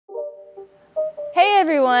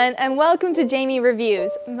everyone, and welcome to Jamie Reviews.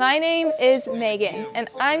 My name is Megan, and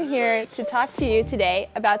I'm here to talk to you today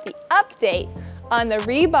about the update on the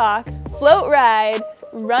Reebok Floatride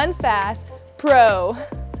Run Fast Pro.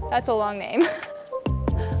 That's a long name.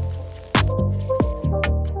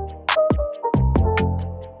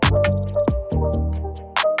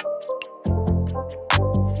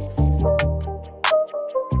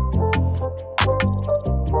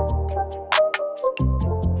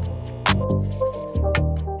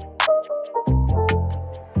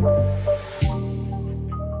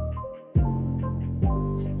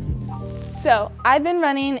 So I've been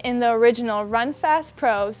running in the original Run Fast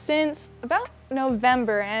Pro since about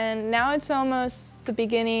November, and now it's almost the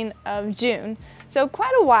beginning of June. So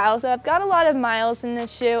quite a while, so I've got a lot of miles in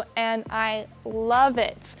this shoe and I love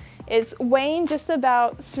it. It's weighing just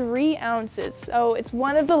about 3 ounces, so it's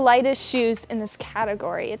one of the lightest shoes in this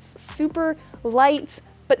category. It's super light,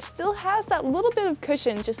 but still has that little bit of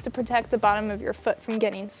cushion just to protect the bottom of your foot from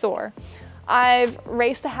getting sore. I've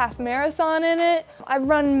raced a half marathon in it. I've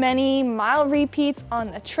run many mile repeats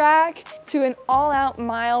on the track to an all-out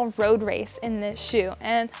mile road race in this shoe,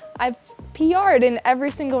 and I've PR'd in every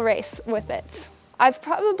single race with it. I've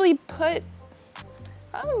probably put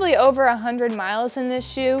over 100 miles in this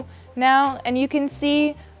shoe now, and you can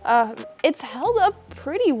see it's held up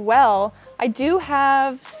pretty well. I do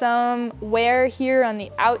have some wear here on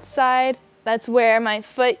the outside. That's where my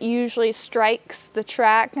foot usually strikes the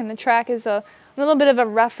track, and the track is a little bit of a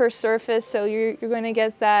rougher surface, so you're going to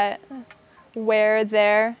get that wear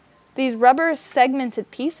there. These rubber segmented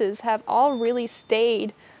pieces have all really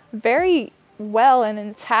stayed very well and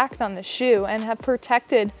intact on the shoe and have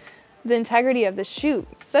protected the integrity of the shoe.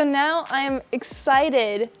 So now I'm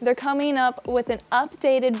excited. They're coming up with an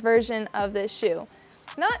updated version of this shoe.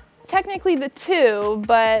 Not technically the 2,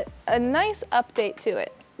 but a nice update to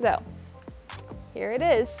it. So here it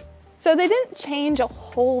is. So they didn't change a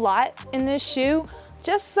whole lot in this shoe,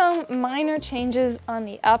 just some minor changes on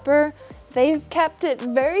the upper. They've kept it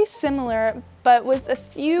very similar, but with a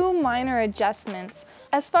few minor adjustments.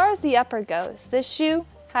 As far as the upper goes, this shoe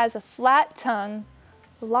has a flat tongue,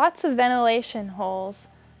 lots of ventilation holes,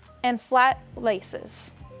 and flat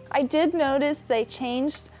laces. I did notice they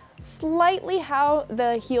changed slightly how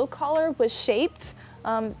the heel collar was shaped.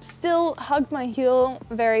 Still hugged my heel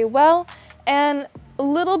very well, and a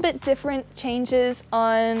little bit different changes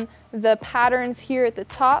on the patterns here at the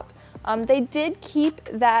top. They did keep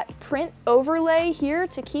that print overlay here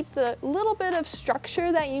to keep the little bit of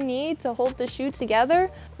structure that you need to hold the shoe together.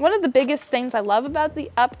 One of the biggest things I love about the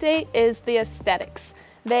update is the aesthetics.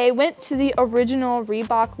 They went to the original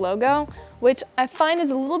Reebok logo, which I find is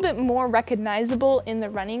a little bit more recognizable in the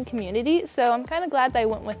running community, so I'm kind of glad they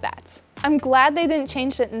went with that. I'm glad they didn't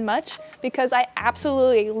change it much because I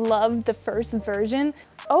absolutely loved the first version.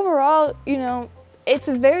 Overall, you know, it's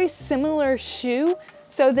a very similar shoe,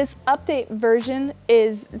 so this update version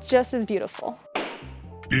is just as beautiful.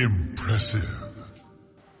 Impressive.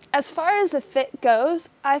 As far as the fit goes,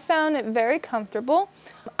 I found it very comfortable.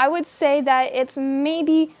 I would say that it's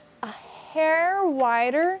maybe a hair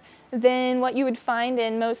wider than what you would find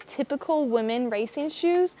in most typical women racing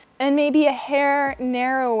shoes, and maybe a hair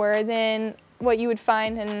narrower than what you would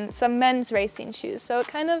find in some men's racing shoes. So it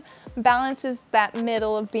kind of balances that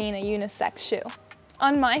middle of being a unisex shoe.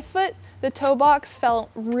 On my foot, the toe box felt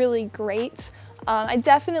really great. I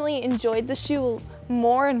definitely enjoyed the shoe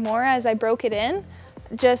more and more as I broke it in,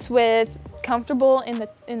 just with comfortable in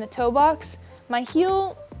the toe box. My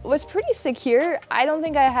heel was pretty secure. I don't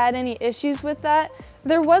think I had any issues with that.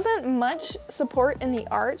 There wasn't much support in the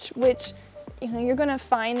arch, which you're gonna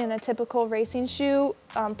find in a typical racing shoe,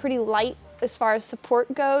 pretty light as far as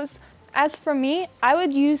support goes. As for me, I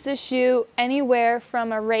would use this shoe anywhere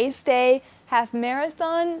from a race day half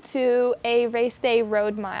marathon to a race day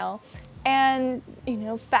road mile, and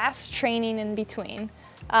fast training in between.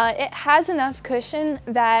 It has enough cushion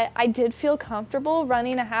that I did feel comfortable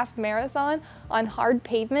running a half marathon on hard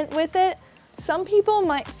pavement with it. Some people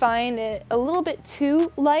might find it a little bit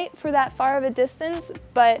too light for that far of a distance,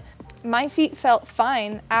 but my feet felt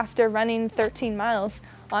fine after running 13 miles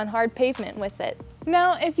on hard pavement with it.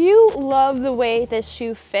 Now, if you love the way this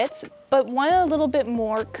shoe fits, but want a little bit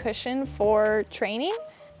more cushion for training,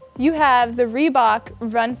 you have the Reebok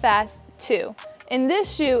Run Fast 2. In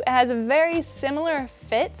this shoe, it has a very similar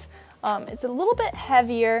fit. It's a little bit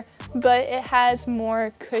heavier, but it has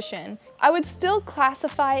more cushion. I would still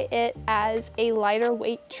classify it as a lighter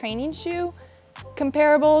weight training shoe,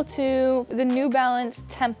 comparable to the New Balance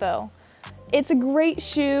Tempo. It's a great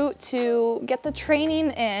shoe to get the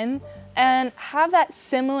training in and have that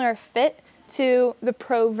similar fit to the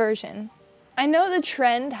Pro version. I know the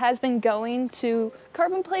trend has been going to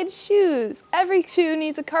carbon plated shoes. Every shoe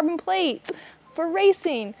needs a carbon plate for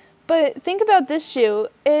racing. But think about this shoe,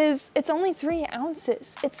 it's only 3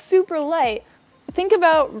 ounces. It's super light. Think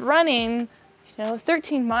about running,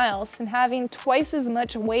 13 miles and having twice as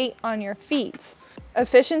much weight on your feet.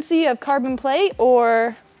 Efficiency of carbon plate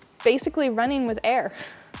or basically running with air.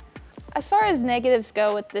 As far as negatives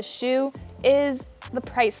go with this shoe is the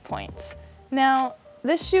price points. Now,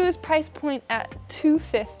 this shoe is price point at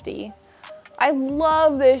 $250. I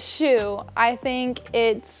love this shoe. I think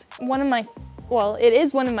it's it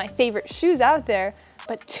is one of my favorite shoes out there,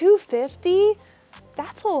 but $250,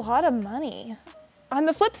 that's a lot of money. On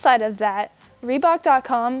the flip side of that,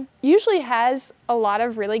 Reebok.com usually has a lot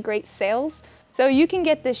of really great sales, so you can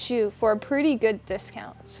get this shoe for a pretty good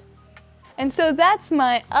discount. And so that's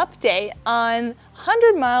my update on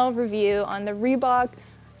 100-mile review on the Reebok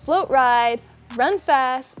Floatride Run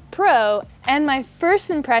Fast Pro and my first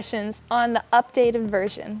impressions on the updated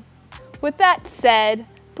version. With that said,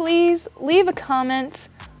 please leave a comment.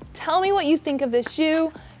 Tell me what you think of this shoe.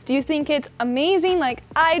 Do you think it's amazing like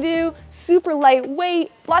I do? Super lightweight,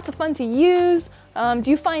 lots of fun to use? Do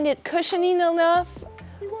you find it cushioning enough?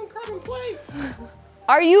 We want carbon plates.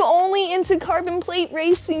 Are you only into carbon plate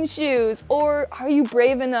racing shoes, or are you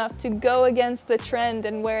brave enough to go against the trend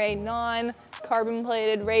and wear a non-carbon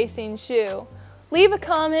plated racing shoe? Leave a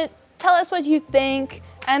comment, tell us what you think,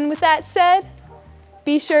 and with that said,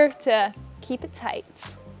 be sure to keep it tight.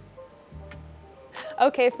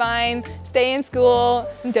 Okay, fine, stay in school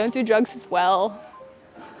and don't do drugs as well.